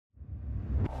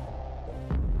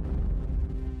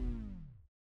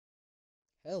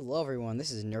Hello everyone,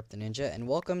 this is Nerp the Ninja, and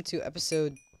welcome to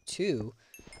episode 2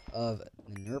 of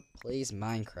the Nerp Plays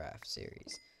Minecraft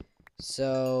series.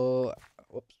 So,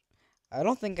 whoops, I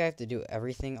don't think I have to do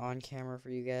everything on camera for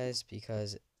you guys,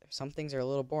 because some things are a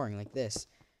little boring, like this.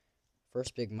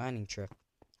 First big mining trip.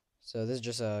 So this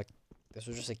was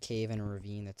just a cave and a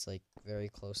ravine that's like very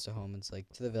close to home. It's like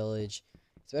to the village.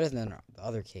 It's better than the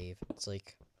other cave. It's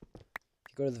like, if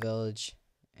you go to the village,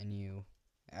 and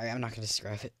I'm not going to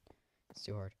describe it. It's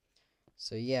too hard.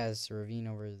 So yeah, it's a ravine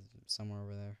somewhere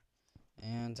over there.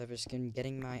 And I've just been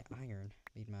getting my iron.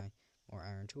 Made my more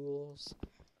iron tools.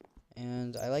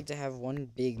 And I like to have one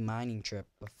big mining trip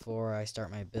before I start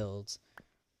my builds.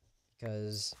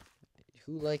 Because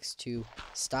who likes to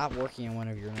stop working on one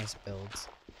of your nice builds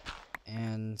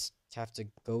and have to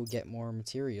go get more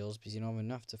materials because you don't have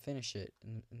enough to finish it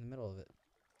in the middle of it?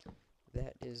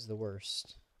 That is the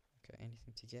worst. Okay,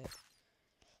 anything to get?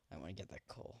 I want to get that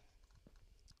coal.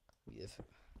 We have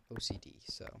OCD,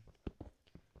 so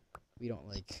we don't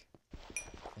like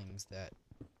things that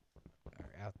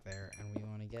are out there, and we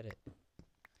want to get it.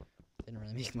 Didn't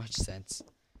really make much sense.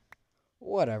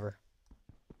 Whatever.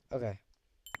 Okay.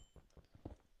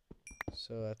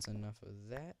 So that's enough of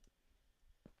that.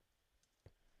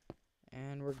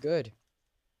 And we're good.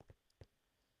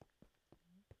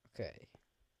 Okay.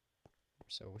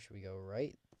 So should we go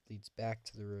right? Leads back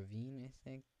to the ravine, I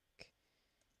think.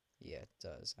 Yeah, it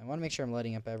does. I want to make sure I'm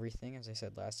lighting up everything, as I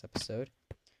said last episode,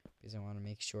 because I want to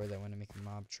make sure that when I make a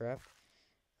mob trap,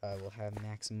 we'll have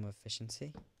maximum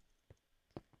efficiency.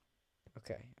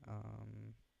 Okay,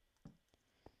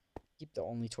 keep the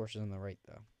only torches on the right,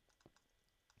 though.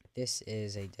 This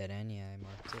is a dead end. Yeah, I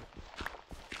marked it.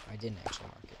 I didn't actually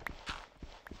mark it.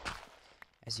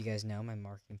 As you guys know, my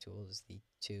marking tool is the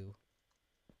 2.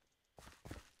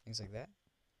 Things like that.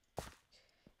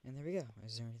 And there we go.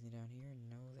 Is there anything down here?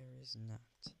 No, there is not.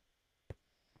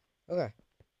 Okay,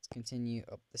 let's continue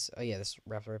up this. Oh yeah, this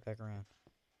wraps right back around.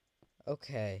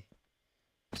 Okay,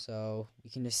 so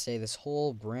we can just say this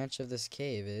whole branch of this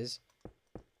cave is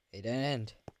a dead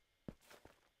end.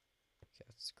 Okay,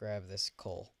 let's grab this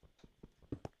coal.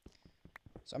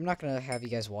 So I'm not gonna have you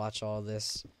guys watch all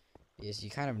this because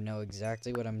you kind of know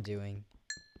exactly what I'm doing,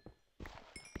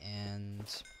 and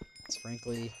it's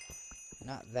frankly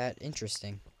not that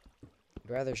interesting. I'd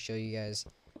rather show you guys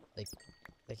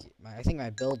I think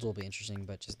my builds will be interesting,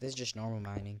 but this is just normal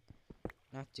mining,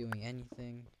 not doing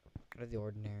anything out of the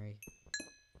ordinary.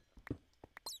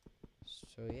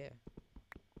 So yeah,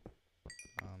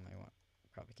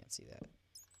 probably can't see that.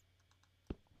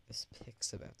 This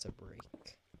pick's about to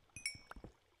break.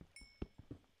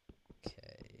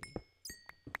 Okay,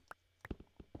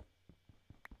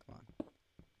 come on.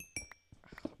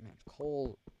 Oh, man,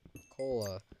 coal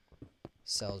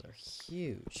cells are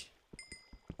huge.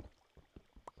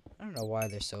 I don't know why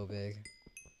they're so big.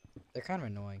 They're kind of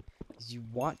annoying because you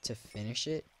want to finish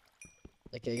it.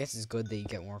 Like, I guess it's good that you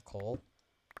get more coal,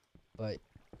 but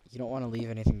you don't want to leave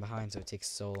anything behind, so it takes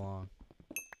so long.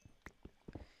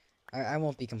 I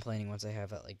won't be complaining once I have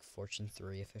that, like, Fortune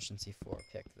 3 Efficiency 4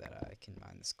 pick that I can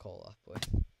mine this coal up with.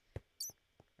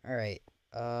 Alright,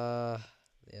 yeah,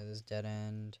 this dead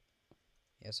end.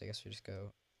 Yes, I guess we just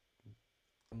go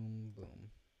boom, boom.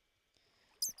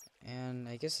 And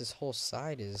I guess this whole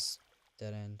side is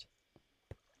dead end.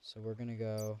 So we're gonna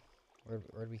go,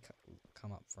 where'd we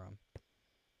come up from?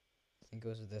 I think it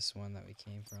was this one that we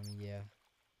came from, yeah.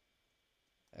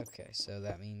 Okay, so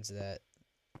that means that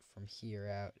from here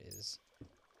out is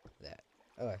that.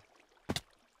 Okay.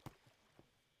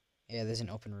 Yeah, there's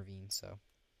an open ravine, so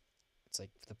it's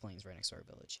like the plains right next to our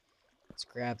village. Let's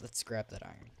grab that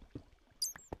iron.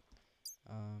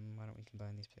 Why don't we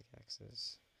combine these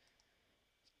pickaxes?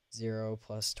 0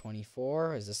 plus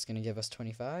 24. Is this gonna give us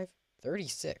 25?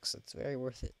 36. It's very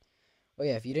worth it. Oh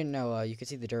yeah, if you didn't know, you can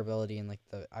see the durability and like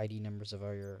the ID numbers of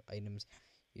all your items.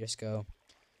 You just go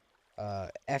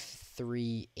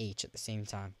F3H at the same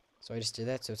time. So I just did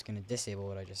that, so it's going to disable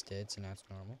what I just did, so now it's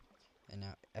normal. And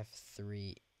now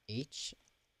F3H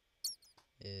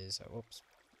is, whoops,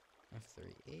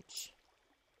 F3H.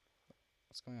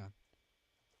 What's going on?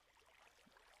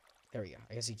 There we go.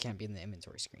 I guess you can't be in the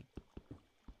inventory screen.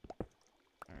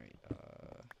 Alright,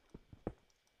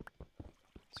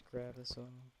 let's grab this all.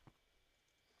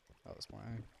 Oh, there's more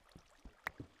iron.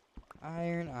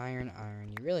 Iron, iron, iron.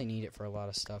 You really need it for a lot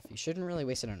of stuff. You shouldn't really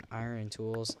waste it on iron and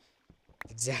tools.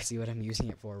 Exactly what I'm using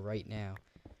it for right now.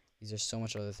 There's so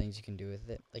much other things you can do with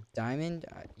it. Like diamond,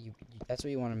 that's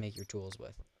what you want to make your tools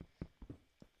with.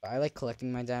 But I like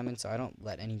collecting my diamonds, so I don't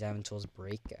let any diamond tools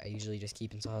break. I usually just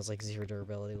keep until it has like 0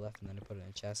 durability left, and then I put it in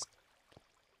a chest.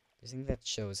 I think that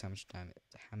shows how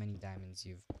many diamonds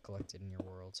you've collected in your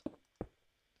world.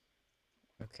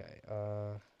 Okay,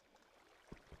 I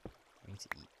need to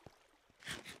eat.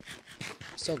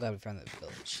 Still glad we found that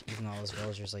village. Even though all those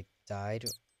villagers, like, died,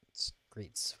 it's a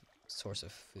great source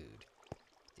of food.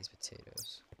 These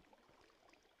potatoes.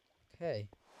 Okay.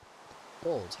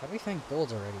 Gold. How do we find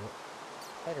gold already? What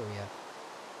height are we at?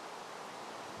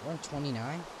 We're on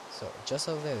 29? So, just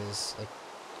over there is, like,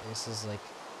 this is, like,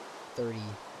 30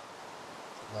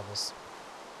 levels.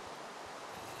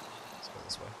 Let's go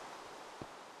this way.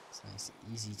 It's nice,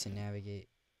 easy to navigate.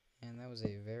 And that was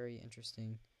a very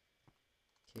interesting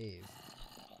cave.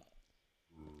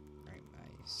 Alright,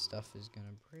 my stuff is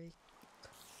gonna break.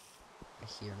 I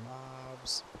hear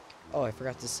mobs. Oh, I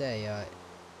forgot to say,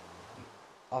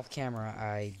 off camera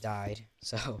I died,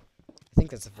 so I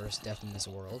think that's the first death in this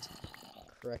world.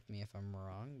 Correct me if I'm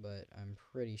wrong, but I'm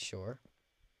pretty sure.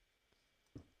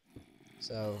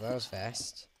 So, that was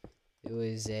fast. It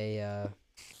was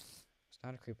it's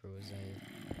not a creeper, it was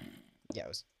yeah,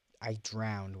 I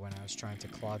drowned when I was trying to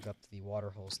clog up the water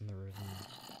holes in the ravine.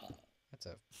 That's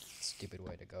a stupid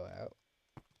way to go out.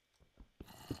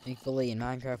 Thankfully, in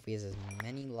Minecraft, we have as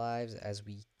many lives as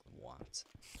we want.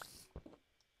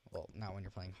 Well, not when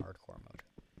you're playing hardcore mode.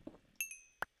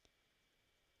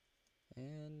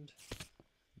 And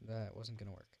that wasn't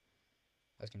gonna work.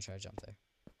 I was gonna try to jump there.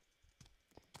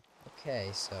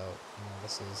 Okay, so,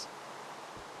 this is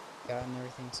gotten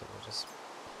everything, so we'll just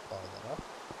follow that up.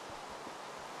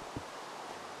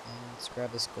 And let's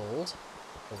grab this gold.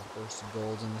 For the first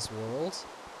gold in this world.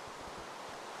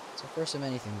 It's our first of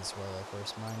anything in this world. Our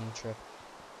first mining trip.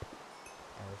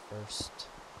 Our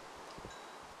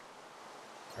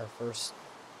first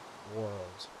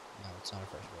world. No, it's not our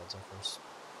first world. It's our first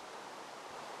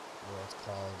world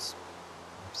called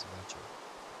Merp's Adventure.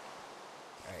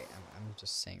 Alright, I'm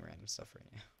just saying random stuff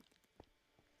right now.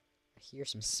 I hear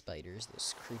some spiders.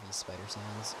 Those creepy spider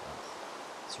sounds.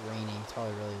 It's raining. It's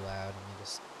probably really loud. Let me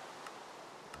just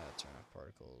turn off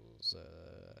particles.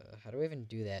 How do I even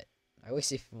do that? I always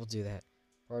see people do that.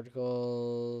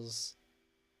 Particles.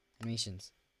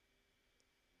 Animations.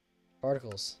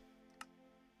 Particles.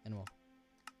 Animal.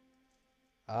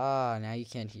 Ah, now you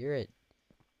can't hear it.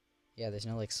 Yeah, there's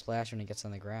no, like, splash when it gets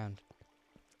on the ground.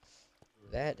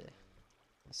 That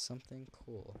is something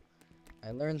cool.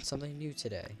 I learned something new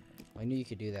today. Well, I knew you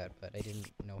could do that, but I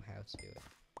didn't know how to do it.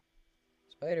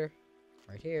 Spider.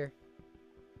 Right here.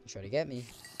 You try to get me.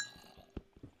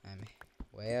 I'm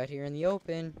way out here in the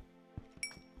open.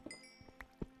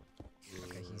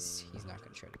 Okay, he's not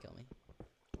gonna try to kill me.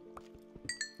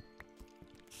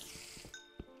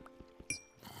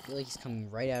 I feel like he's coming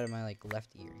right out of my, like,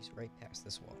 left ear. He's right past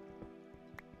this wall.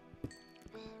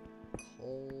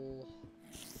 Coal.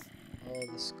 Oh,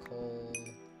 this coal.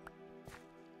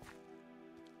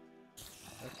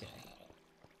 Okay.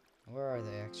 Where are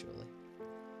they, actually?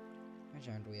 How much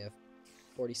time do we have?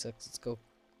 46. Let's go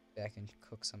back and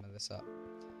cook some of this up.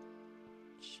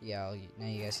 Yeah, now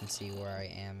you guys can see where I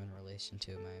am in relation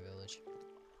to my village.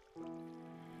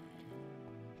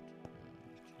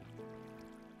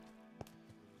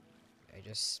 I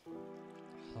just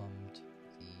hummed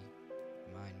the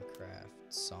Minecraft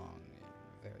song in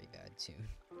a very bad tune.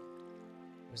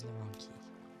 It was in the wrong key.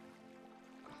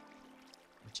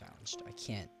 I'm challenged. I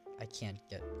can't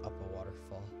get up a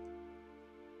waterfall.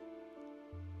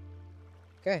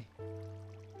 Okay.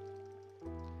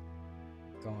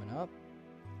 Going up.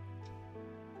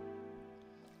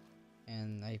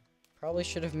 And I probably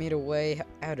should have made a way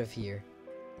out of here.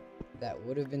 That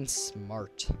would have been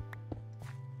smart.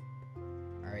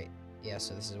 Alright, yeah,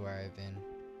 so this is where I've been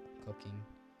cooking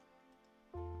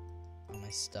all my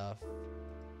stuff.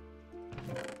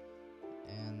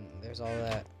 And there's all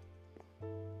that.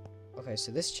 Okay,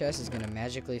 so this chest is going to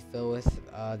magically fill with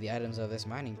the items of this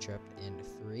mining trip in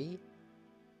 3,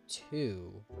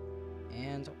 2,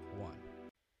 and 1.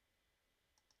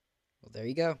 Well, there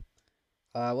you go.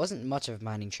 It wasn't much of a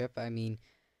mining trip. I mean,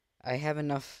 I have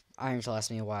enough iron to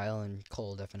last me a while, and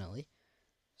coal, definitely.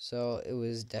 So, it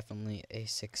was definitely a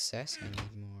success. I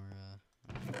need more,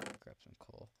 grab some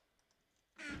coal.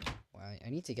 Wow, I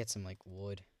need to get some, like,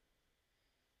 wood.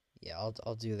 Yeah,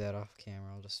 I'll do that off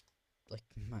camera. I'll just, like,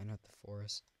 mine out the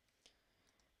forest.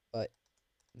 But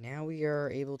now we are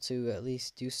able to at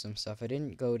least do some stuff. I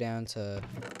didn't go down to,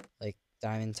 like,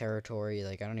 diamond territory.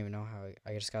 Like, I don't even know how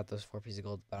I just got those 4 pieces of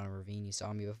gold at the bottom of a ravine. You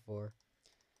saw me before.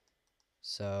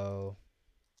 So,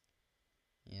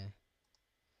 yeah.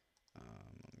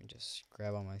 Let me just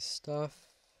grab all my stuff.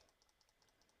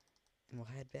 And we'll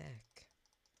head back.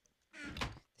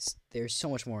 There's so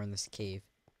much more in this cave.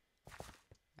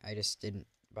 I just didn't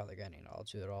bother getting it. I'll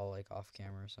do it all like off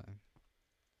camera or something.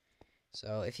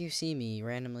 So if you see me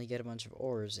randomly get a bunch of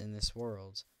ores in this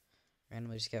world,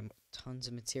 randomly just get tons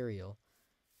of material,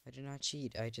 I do not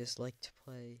cheat. I just like to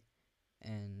play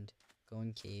and go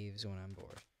in caves when I'm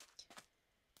bored.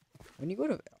 When you go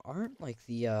to, aren't like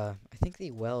the, I think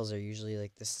the wells are usually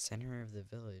like the center of the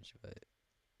village, but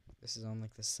this is on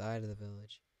like the side of the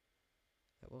village.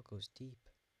 That well goes deep.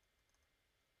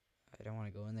 I don't want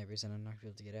to go in there because then I'm not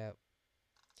going to be able to get out.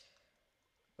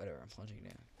 Whatever, I'm plunging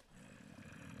down.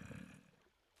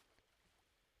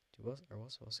 Are we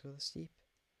supposed to go this deep?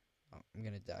 Oh, I'm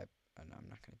gonna die. Oh, no, I'm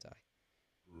not gonna die.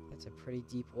 That's a pretty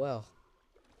deep well.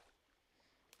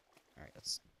 Alright,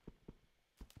 let's...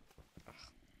 Ugh.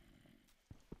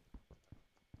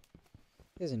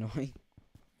 This is annoying.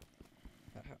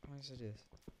 How am I supposed to do this?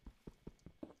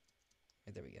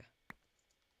 Right, there we go.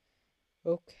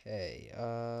 Okay,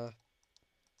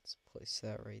 let's place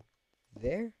that right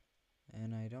there.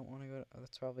 And I don't want to go...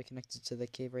 that's probably connected to the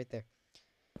cave right there.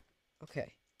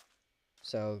 Okay.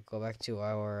 So, go back to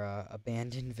our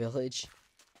abandoned village.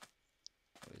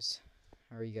 It was...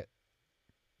 How are you got...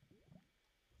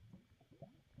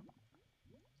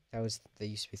 That was... There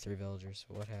used to be 3 villagers.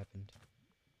 What happened?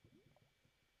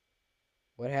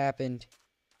 What happened?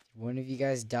 Did one of you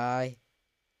guys die?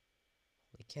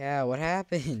 Holy cow, what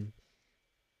happened?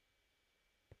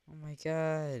 Oh my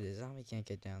god, a zombie can't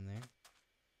get down there.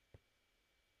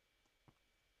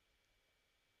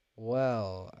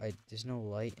 Well, there's no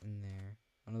light in there.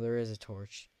 Oh no, there is a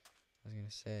torch. I was gonna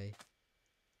say.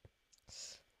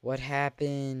 What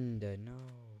happened? No.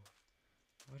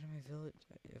 What did my village...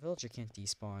 A villager can't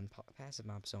despawn. Passive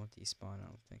mobs don't despawn, I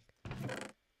don't think.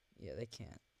 Yeah, they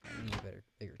can't. I need a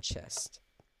bigger chest.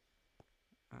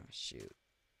 Ah, shoot.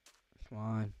 Come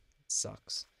on. It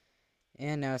sucks.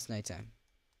 And now it's nighttime.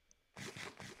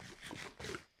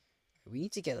 We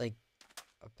need to get, like,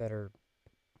 a better...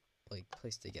 like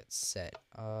place to get set.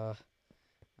 I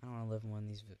don't want to live in one of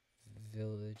these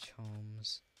village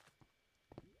homes.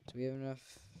 Do we have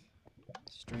enough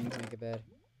string to make a bed?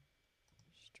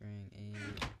 String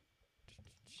 8.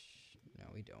 No,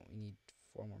 we don't. We need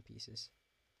 4 more pieces.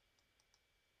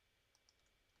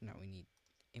 No, we need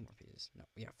 8 more pieces. No,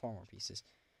 yeah, 4 more pieces.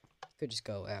 Could just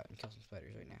go out and kill some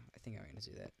spiders right now. I think I'm gonna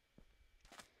do that.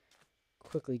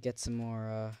 Quickly get some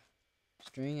more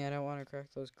string. I don't want to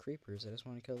crack those creepers. I just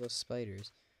want to kill those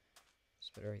spiders.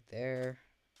 Spider right there.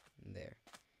 And there.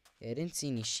 Yeah, I didn't see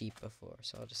any sheep before,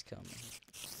 so I'll just kill them.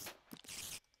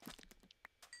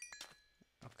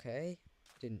 Okay.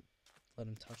 Didn't let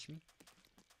him touch me.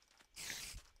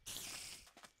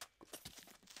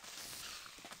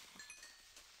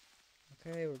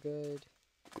 Okay, we're good.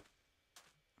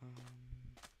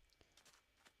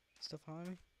 Still following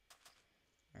me?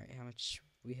 Alright, how much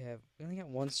we have? We only got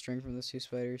 1 string from those 2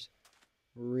 spiders.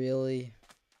 Really?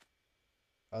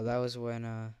 Oh, that was when,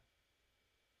 never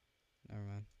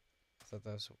mind. I thought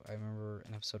that was, I remember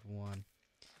in episode 1,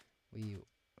 we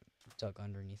dug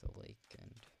underneath a lake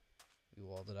and we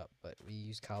walled it up, but we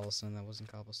used cobblestone. That wasn't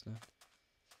cobblestone.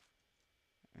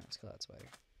 Alright, let's kill that spider.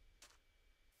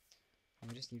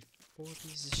 And we just need 4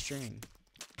 pieces of string.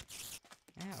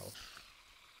 Ow.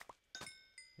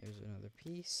 There's another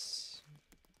piece.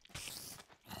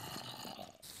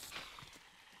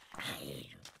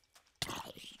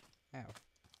 Ow.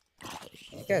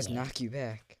 You guys knock you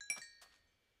back.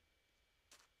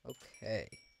 Okay.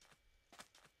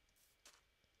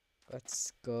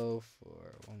 Let's go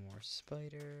for 1 more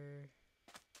spider.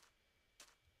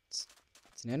 It's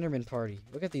an Enderman party.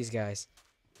 Look at these guys.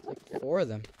 Like 4 of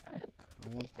them.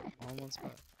 On one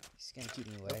spot. He's gonna keep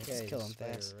me away. Okay, let's kill him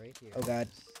fast. Right here. Oh god.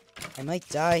 I might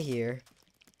die here.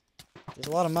 There's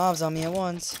a lot of mobs on me at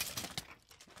once.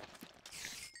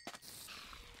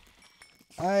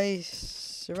 I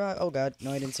survived. Oh god.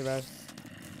 No, I didn't survive.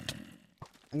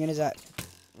 I'm gonna die.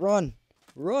 Run!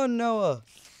 Run, Noah!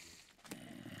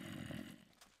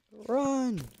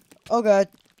 Run! Oh god.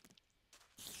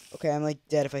 Okay, I'm like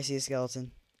dead if I see a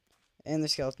skeleton. And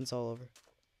there's skeletons all over.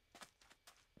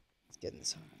 Let's get in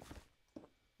this home.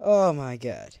 Oh my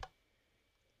god.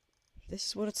 This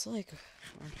is what it's like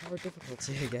on hard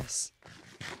difficulty, I guess.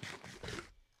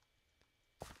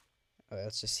 Alright,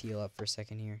 let's just heal up for a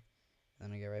second here.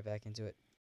 Then I'll get right back into it.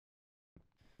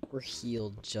 We're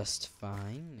healed just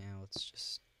fine. Now let's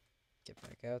just get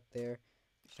back out there.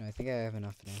 You know, I think I have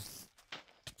enough now.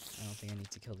 I don't think I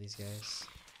need to kill these guys.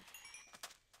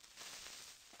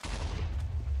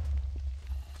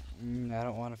 I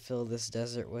don't want to fill this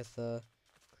desert with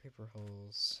creeper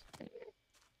holes. Can't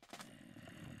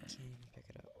even pick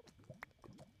it up.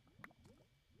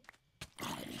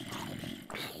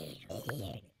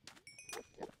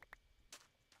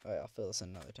 Alright, I'll fill this in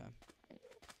another time.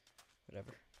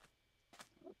 Whatever.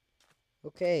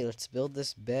 Okay, let's build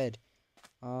this bed.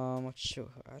 I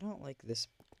don't like this.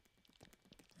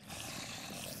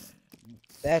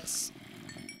 That's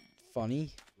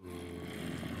funny.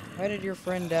 Why did your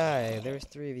friend die? There was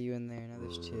 3 of you in there, now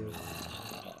there's 2.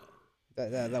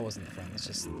 That wasn't the friend, it's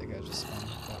just, the guy was just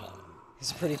funny. But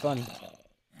it's pretty funny.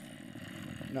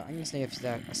 No, I'm gonna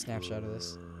snap a snapshot of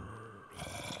this.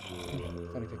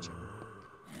 Funny picture.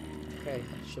 Okay,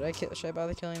 should I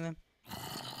bother killing them?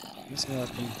 I'm just gonna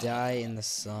let them die in the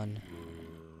sun.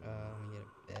 Let me get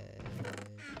a bed.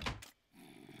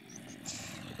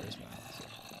 Where's mine?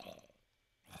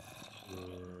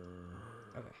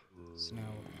 Okay, so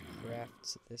now we'll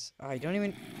craft this. Oh, I don't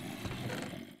even...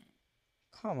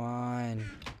 Come on.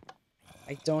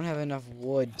 I don't have enough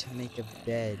wood to make a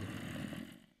bed.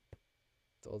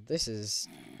 Well, this is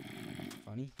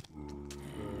funny.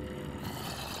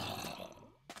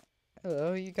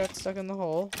 Hello, you got stuck in the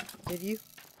hole, did you?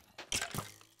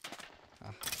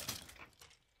 Ah.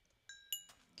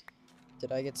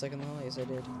 Did I get stuck in the hole? Yes, I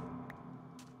did.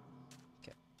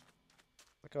 Okay.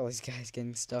 Look at all these guys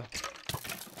getting stuck.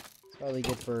 It's probably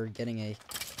good for getting a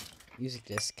music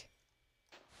disc.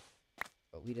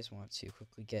 But we just want to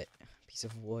quickly get a piece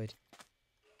of wood.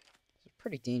 It's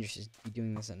pretty dangerous to be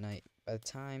doing this at night. By the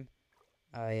time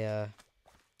I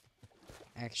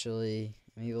actually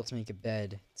am able to make a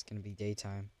bed, it's gonna be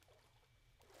daytime.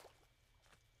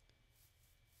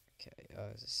 Okay,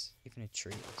 is this even a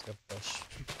tree? It's like a bush.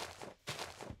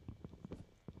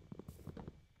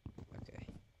 Okay.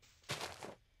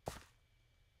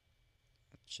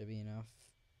 That should be enough.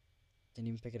 Didn't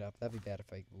even pick it up. That'd be bad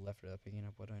if I left it up picking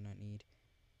up. What do I not need?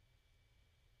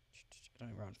 I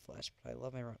don't run flash, but I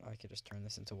love my run. I could just turn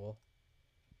this into wool.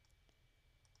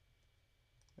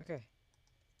 Okay.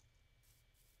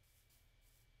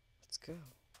 Let's go.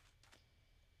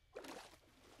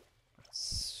 It's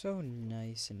so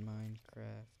nice in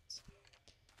Minecraft.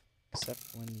 Except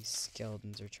when these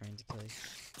skeletons are trying to kill you.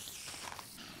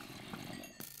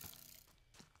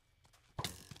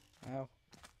 Ow.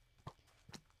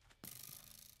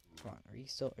 Come on, are you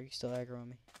still aggro on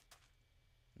me?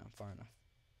 Not far enough.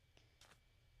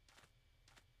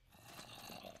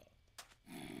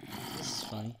 This is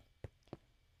funny.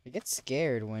 I get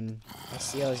scared when I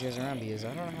see all these guys around because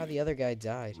I don't know how the other guy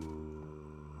died.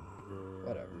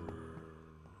 Whatever.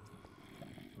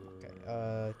 Okay,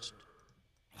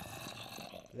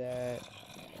 that.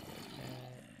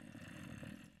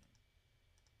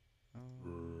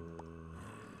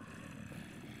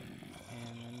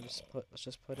 And then let's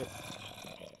just put it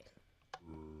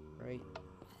right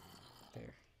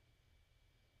there.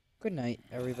 Good night,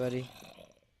 everybody.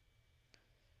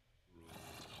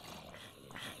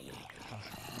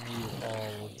 Now you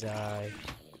all will die.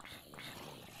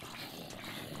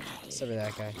 Except for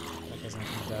that guy. That guy's not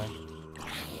gonna die.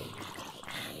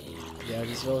 Yeah,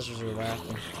 these villagers are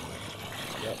laughing.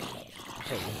 Yep.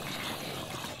 Okay.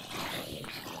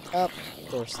 Of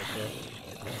course they could.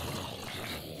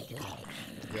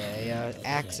 Yeah,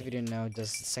 axe, if you didn't know,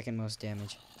 does the 2nd most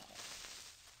damage.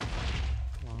 Come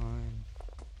on.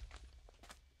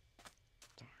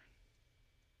 Darn.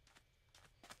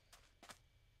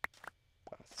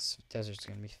 Oh, this desert's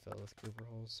gonna be filled with creeper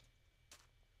holes.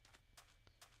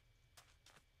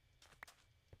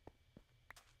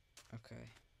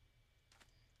 Okay.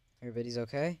 Everybody's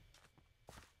okay?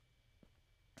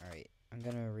 Alright, I'm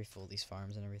gonna refill these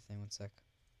farms and everything, 1 sec.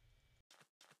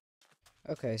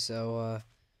 Okay, so,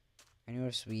 I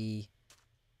noticed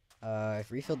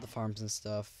I've refilled the farms and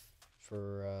stuff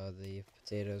for, the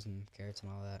potatoes and carrots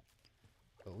and all that.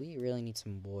 But we really need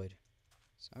some wood.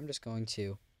 So I'm just going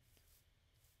to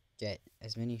get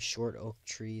as many short oak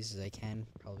trees as I can,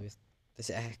 probably with this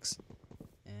axe.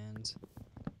 And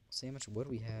see how much wood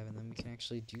we have, and then we can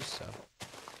actually do stuff.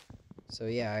 So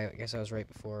yeah, I guess I was right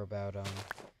before about, you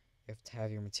have to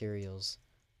have your materials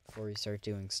before you start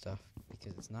doing stuff,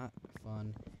 because it's not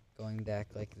fun going back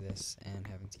like this and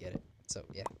having to get it. So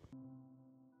yeah.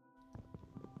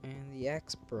 And the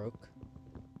axe broke.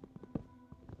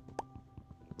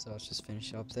 So let's just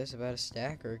finish up this. About a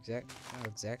stack, or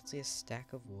exactly a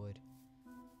stack of wood.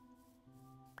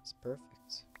 It's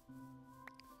perfect.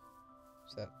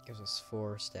 So that gives us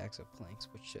 4 stacks of planks,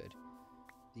 which should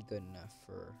be good enough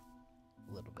for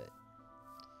a little bit.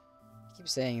 I keep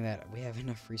saying that we have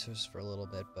enough resources for a little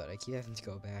bit, but I keep having to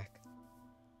go back.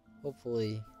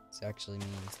 Hopefully, this actually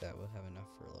means that we'll have enough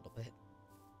for a little bit.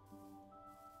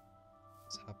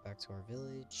 Let's hop back to our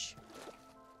village.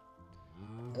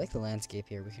 I like the landscape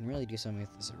here. We can really do something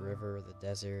with this river, the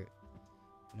desert,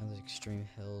 those extreme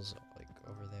hills, like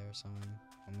over there or something.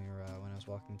 when I was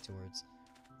walking towards.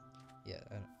 Yeah,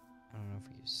 I don't know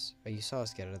if you saw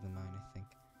us get out of the mine. I think.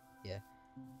 Yeah,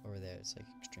 over there. It's like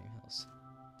extreme hills.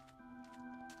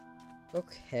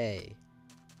 Okay.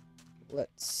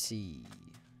 Let's see.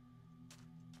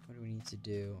 What do we need to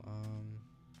do?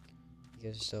 You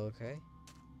guys are still okay?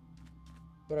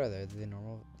 What are they? Are they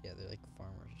normal? Yeah, they're like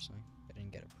farmers or something. I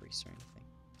didn't get a priest or anything.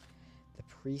 The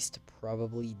priest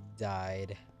probably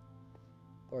died.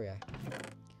 Oh yeah.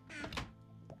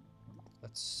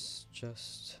 Let's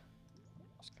just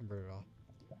convert it all.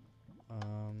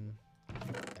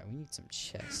 Yeah, we need some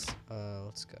chests.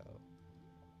 Let's go.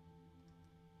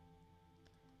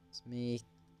 Let's make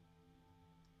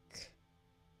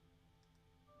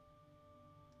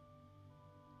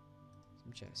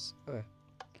some chests. Okay.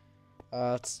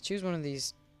 Let's choose one of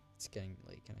these. It's getting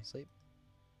late. Can I sleep?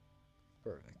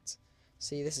 Perfect.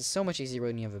 See, this is so much easier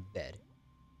when you have a bed.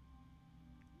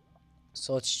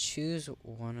 So let's choose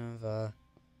one of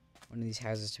these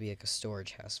houses to be like a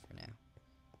storage house for now.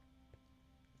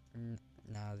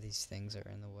 Now these things are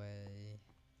in the way.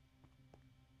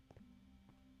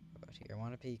 What about here? I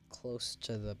want to be close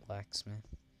to the blacksmith.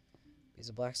 Because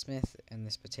the blacksmith and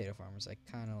this potato farm is like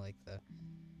kind of like the.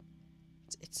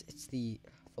 It's the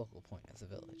focal point of the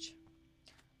village.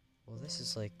 Well, this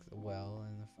is like the well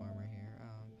and the farmer here.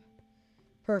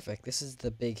 Perfect. This is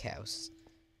the big house.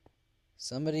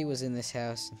 Somebody was in this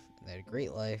house and they had a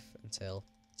great life until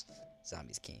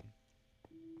zombies came.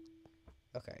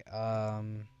 Okay. Why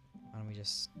don't we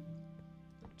just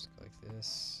go like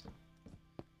this?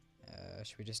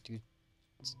 Should we just do?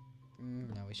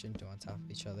 No, we shouldn't do on top of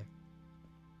each other.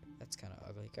 That's kind of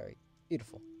ugly. Alright,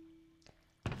 beautiful.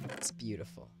 It's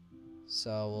beautiful.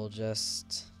 So we'll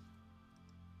just.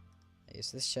 I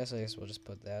guess this chest. I guess we'll just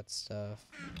put that stuff.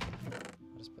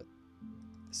 We'll just put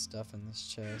this stuff in this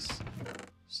chest.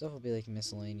 Stuff will be like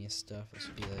miscellaneous stuff. This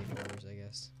will be like orders, I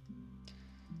guess.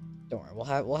 Don't worry.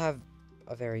 We'll have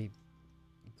a very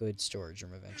good storage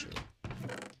room eventually.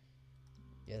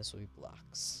 Yeah, this will be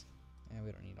blocks. And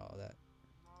we don't need all of that.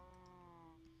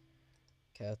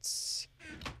 Okay, let's.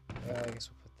 I guess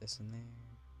we'll put this in there.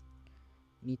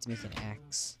 We need to make an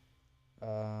axe.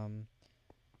 Why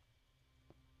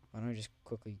don't we just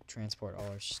quickly transport all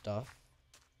our stuff?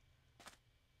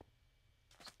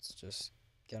 Let's just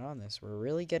get on this. We're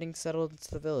really getting settled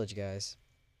into the village, guys.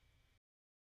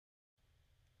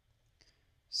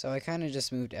 So I kind of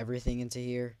just moved everything into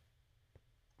here.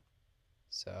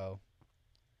 So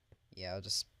yeah, I'll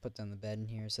just put down the bed in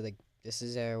here. So this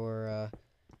is our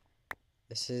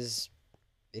this is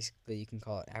basically, you can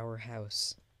call it our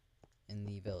house in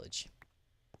the village.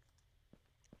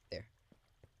 There.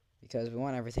 Because we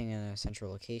want everything in a central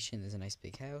location. There's a nice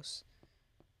big house.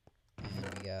 And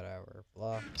we got our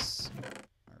blocks,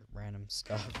 our random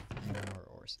stuff, and our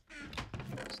ores.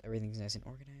 So everything's nice and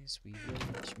organized. We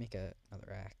really should make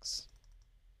another axe.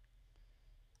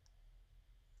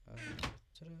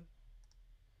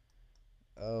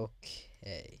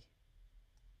 Okay.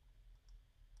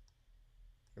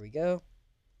 Here we go.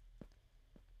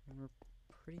 And we're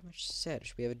pretty much set.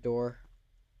 Should we have a door?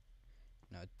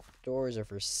 No, doors are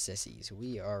for sissies.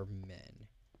 We are men.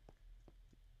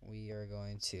 We are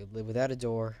going to live without a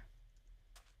door.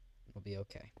 We'll be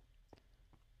okay.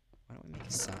 Why don't we make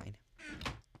a sign?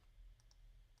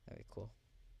 That'd be cool.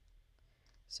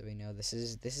 So we know this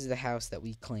is the house that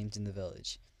we claimed in the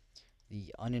village.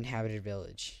 The uninhabited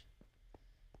village.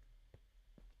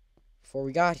 Before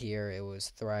we got here, it was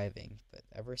thriving. But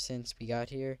ever since we got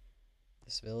here,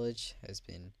 this village has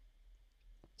been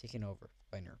taken over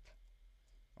by NERP.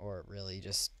 Or really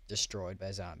just destroyed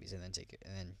by zombies and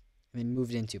then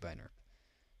moved into by NERP.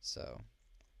 So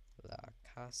La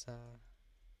Casa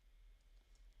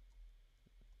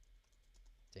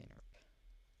de NERP.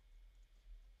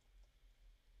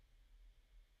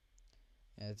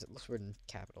 Yeah, it looks weird in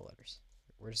capital letters.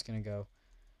 We're just gonna go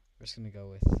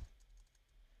with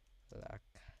La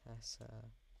Casa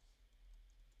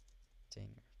de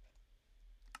NERP.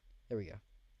 There we go.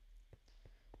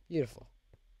 Beautiful.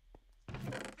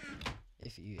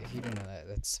 If you don't know that,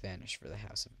 that's Spanish for the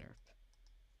House of NERP.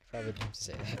 I probably didn't have to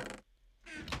say that.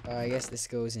 I guess this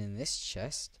goes in this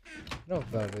chest. I don't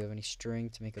have a bow. Do we have any string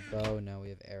to make a bow? No, we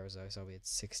have arrows. I saw we had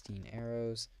 16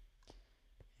 arrows.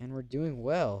 And we're doing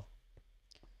well.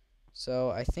 So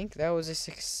I think that was a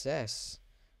success.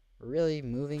 We're really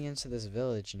moving into this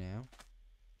village now.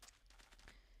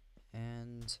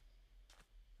 And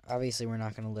obviously we're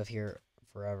not going to live here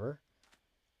forever.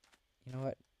 You know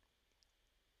what?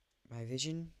 My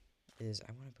vision is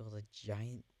I want to build a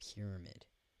giant pyramid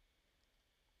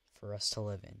for us to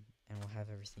live in, and we'll have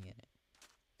everything in it.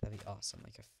 That'd be awesome.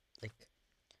 Like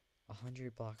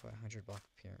 100 block by 100 block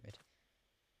pyramid.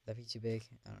 Would that be too big?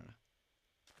 I don't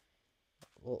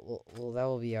know. Well, that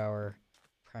will be our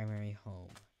primary home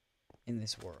in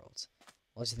this world.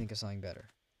 Unless you think of something better.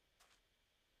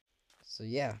 So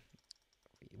yeah,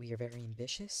 we are very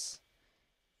ambitious,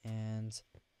 and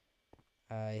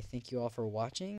I thank you all for watching.